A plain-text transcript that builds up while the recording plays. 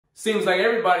Seems like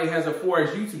everybody has a Forex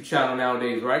YouTube channel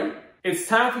nowadays, right? It's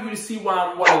time for you to see why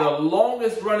I'm one of the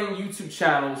longest running YouTube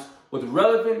channels with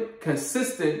relevant,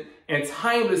 consistent, and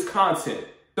timeless content.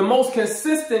 The most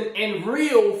consistent and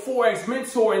real Forex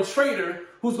mentor and trader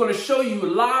who's going to show you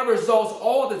live results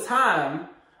all the time.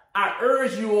 I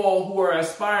urge you all who are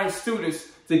aspiring students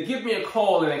to give me a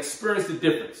call and experience the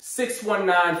difference.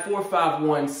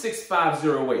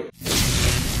 619-451-6508.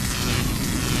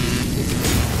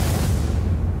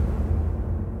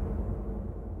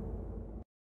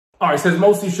 All right, so as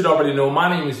most of you should already know, my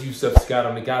name is Yusef Scott.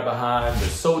 I'm the guy behind the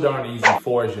So Darn Easy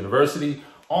Forex University,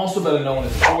 also better known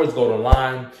as Forex Gold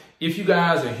Online. If you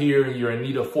guys are here and you're in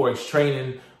need of Forex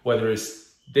training, whether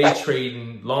it's day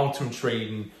trading, long-term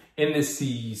trading,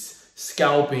 indices,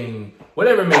 scalping,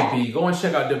 whatever it may be, go and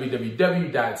check out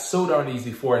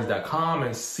www.sodarneasyforex.com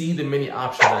and see the many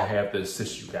options I have to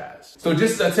assist you guys. So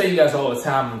just as I tell you guys all the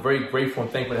time, I'm very grateful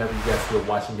and thankful to have you guys here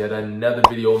watching yet another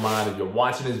video of mine. If you're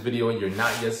watching this video and you're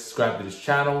not yet subscribed to this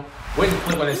channel, go ahead and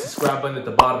click on that subscribe button at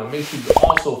the bottom and make sure you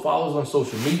also follow us on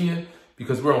social media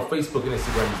because we're on Facebook and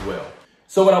Instagram as well.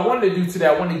 So what I wanted to do today,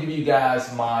 I wanted to give you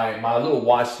guys my little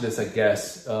watch list, I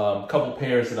guess, a couple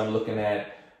pairs that I'm looking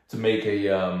at to make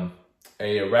a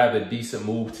rather decent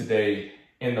move today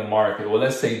in the market, or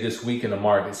let's say this week in the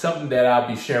market, something that I'll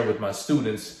be sharing with my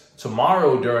students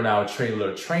tomorrow during our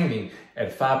trailer training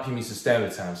at 5 p.m. Eastern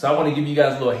Standard Time. So I want to give you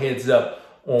guys a little heads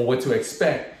up on what to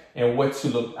expect and what to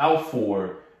look out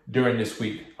for during this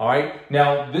week. All right.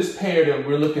 Now, this pair that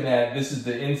we're looking at, this is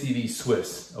the NZD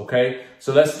Swiss. OK,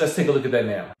 so let's take a look at that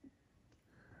now.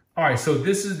 All right. So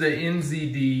this is the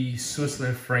NZD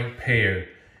Switzerland franc pair.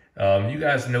 You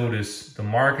guys notice the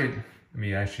market. Let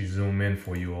me actually zoom in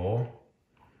for you all.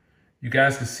 You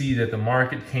guys can see that the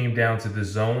market came down to the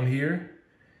zone here.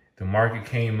 The market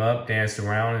came up, danced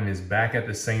around, and is back at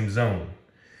the same zone.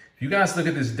 If you guys look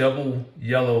at this double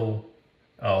yellow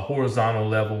horizontal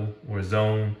level or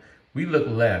zone, we look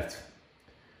left.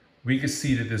 We can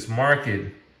see that this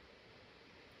market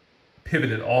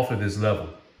pivoted off of this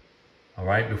level, all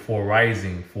right, before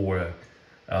rising for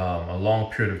a long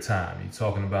period of time. You're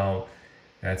talking about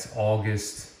that's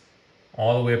August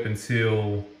all the way up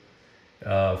until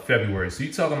February. So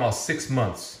you're talking about 6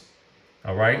 months,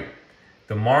 all right?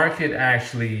 The market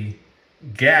actually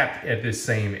gapped at this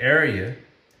same area,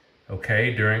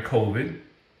 okay, during COVID.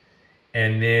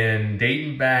 And then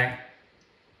dating back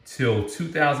till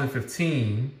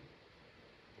 2015,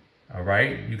 all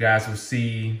right, you guys will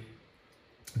see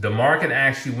the market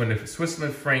actually, when the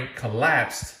Switzerland franc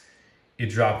collapsed, it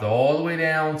dropped all the way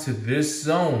down to this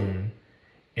zone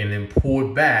and then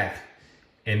pulled back.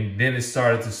 And then it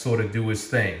started to sort of do its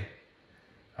thing.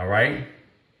 All right.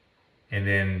 And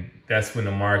then that's when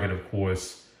the market, of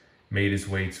course, made its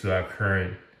way to our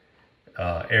current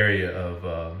area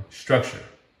of structure.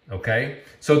 OK,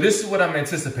 so this is what I'm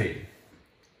anticipating.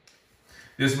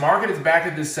 This market is back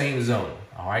at the same zone.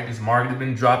 All right. This market has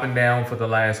been dropping down for the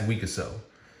last week or so.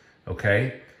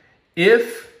 OK,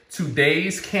 if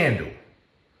today's candle,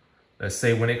 let's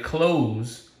say when it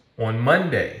closed on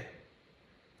Monday,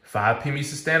 5 p.m.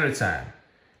 Eastern Standard Time,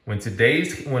 when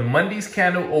Monday's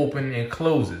candle open and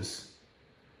closes,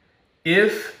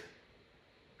 if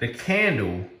the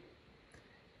candle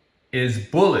is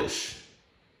bullish,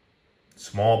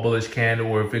 small bullish candle,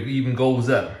 or if it even goes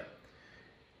up,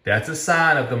 that's a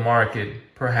sign of the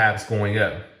market perhaps going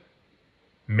up.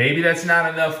 Maybe that's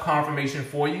not enough confirmation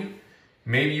for you.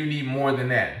 Maybe you need more than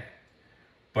that.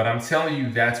 But I'm telling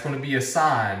you, that's going to be a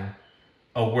sign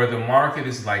of where the market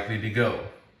is likely to go.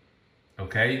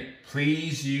 Okay,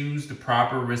 please use the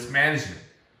proper risk management.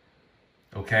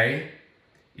 Okay,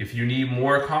 if you need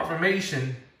more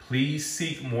confirmation, please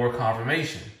seek more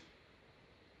confirmation.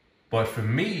 But for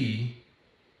me,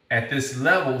 at this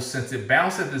level, since it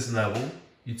bounced at this level,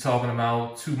 you're talking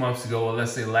about 2 months ago, or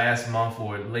let's say last month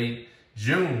or late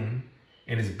June,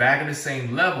 and it's back at the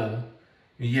same level,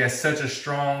 and you had such a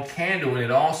strong candle, and it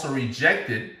also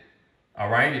rejected. All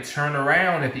right, it turned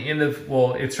around at the end of,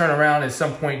 well, it turned around at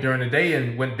some point during the day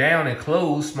and went down and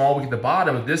closed small wick at the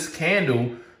bottom. If this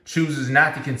candle chooses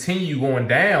not to continue going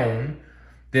down,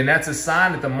 then that's a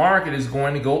sign that the market is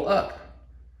going to go up.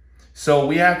 So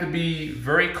we have to be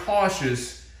very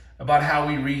cautious about how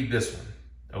we read this one,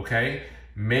 okay?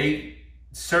 Make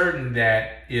certain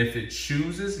that if it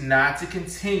chooses not to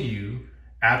continue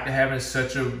after having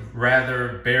such a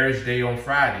rather bearish day on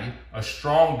Friday, a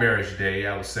strong bearish day,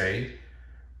 I would say,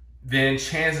 then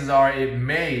chances are it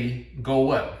may go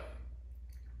up.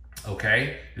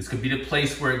 Okay, this could be the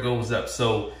place where it goes up.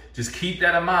 So just keep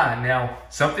that in mind. Now,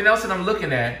 something else that I'm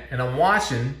looking at and I'm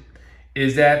watching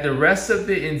is that the rest of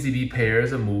the NZD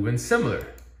pairs are moving similar.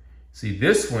 See,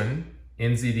 this one,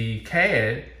 NZD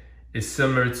CAD, is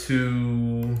similar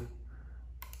to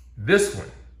this one,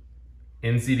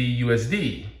 NZD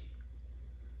USD.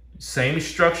 Same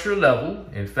structure level.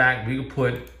 In fact, we could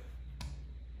put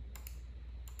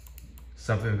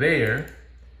something there.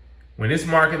 When this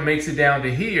market makes it down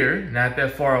to here, not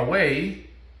that far away,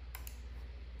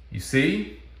 you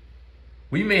see,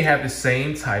 we may have the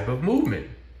same type of movement.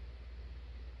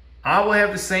 I will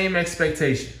have the same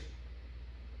expectation.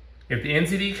 If the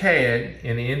NZD CAD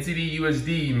and the NZD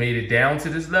USD made it down to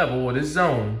this level or this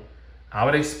zone, I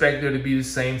would expect there to be the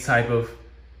same type of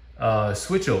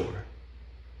switchover.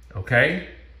 Okay?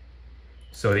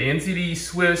 So the NZD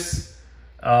Swiss,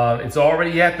 it's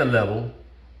already at the level,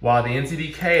 while the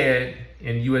NZD CAD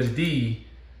and USD,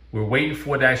 we're waiting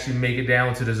for it to actually make it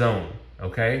down to the zone.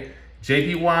 Okay?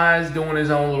 JPY is doing his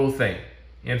own little thing.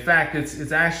 In fact,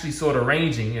 it's actually sort of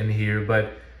ranging in here,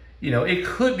 but you know, it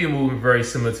could be moving very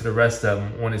similar to the rest of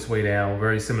them on its way down,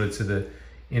 very similar to the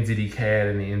NZD CAD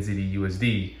and the NZD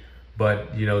USD.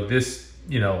 But you know, this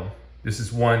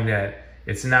is one that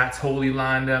it's not totally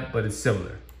lined up, but it's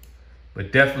similar.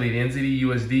 But definitely the NZD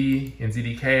USD,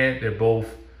 NZD CAD, they're both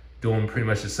doing pretty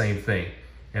much the same thing.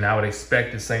 And I would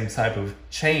expect the same type of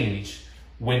change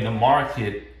when the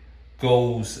market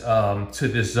goes to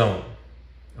this zone,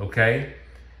 okay?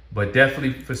 But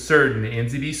definitely for certain, the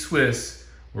NZD Swiss,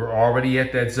 we're already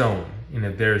at that zone. And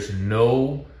if there's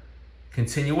no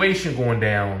continuation going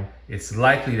down, it's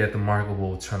likely that the market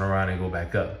will turn around and go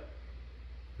back up,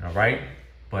 all right?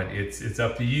 But it's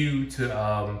up to you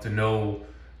to know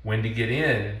when to get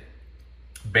in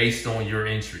based on your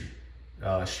entry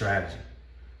strategy,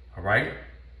 all right?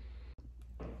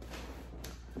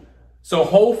 So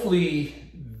hopefully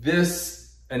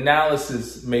this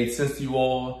analysis made sense to you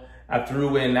all. I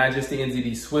threw in not just the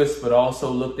NZD Swiss, but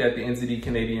also looked at the NZD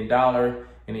Canadian dollar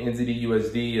and the NZD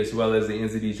USD, as well as the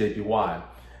NZD JPY.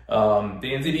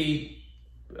 The NZD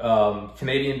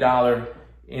Canadian dollar,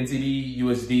 NZD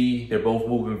USD, they're both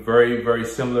moving very, very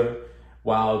similar,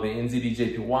 while the NZD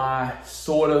JPY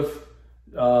sort of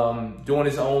doing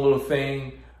its own little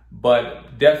thing,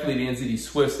 but definitely the NZD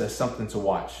Swiss, that's something to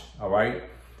watch, all right?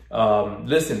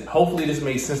 Listen, hopefully this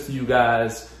made sense to you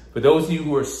guys. For those of you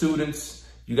who are students,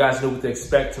 you guys know what to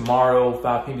expect tomorrow,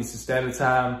 5 p.m. Eastern Standard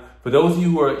Time. For those of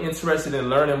you who are interested in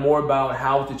learning more about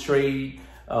how to trade,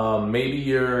 maybe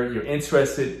you're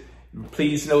interested,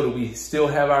 please know that we still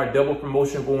have our double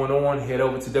promotion going on. Head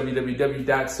over to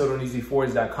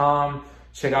www.sodoneasyforwards.com.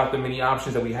 Check out the many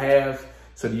options that we have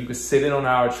so that you can sit in on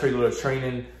our trade alert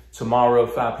training tomorrow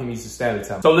at 5 p.m. Eastern Standard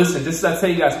Time. So listen, just as I tell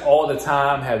you guys all the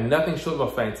time, have nothing short of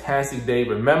a fantastic day.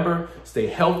 Remember, stay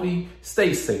healthy,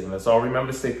 stay safe. And let's all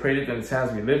remember to stay creative in the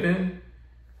times we live in.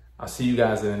 I'll see you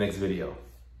guys in the next video.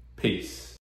 Peace.